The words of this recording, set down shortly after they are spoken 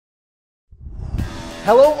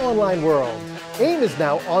Hello online world. AIMM is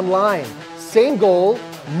now online. Same goal,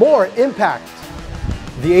 more impact.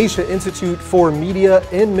 The Asia Institute for Media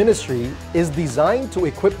in Ministry is designed to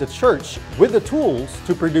equip the church with the tools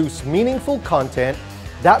to produce meaningful content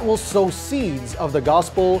that will sow seeds of the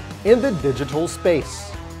gospel in the digital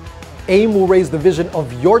space. AIMM will raise the vision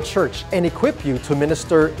of your church and equip you to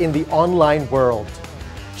minister in the online world.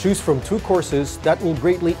 Choose from 2 courses that will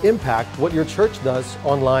greatly impact what your church does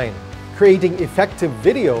online. Creating effective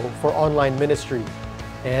video for online ministry,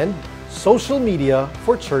 and social media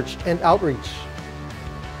for church and outreach.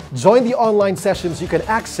 Join the online sessions you can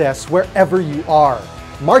access wherever you are.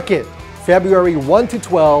 Mark it, February 1 to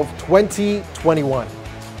 12, 2021.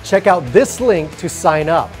 Check out this link to sign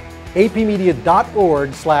up,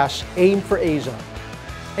 apmedia.org/AIMM for Asia.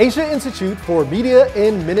 Asia Institute for Media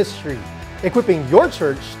in Ministry, equipping your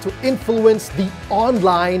church to influence the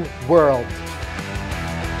online world.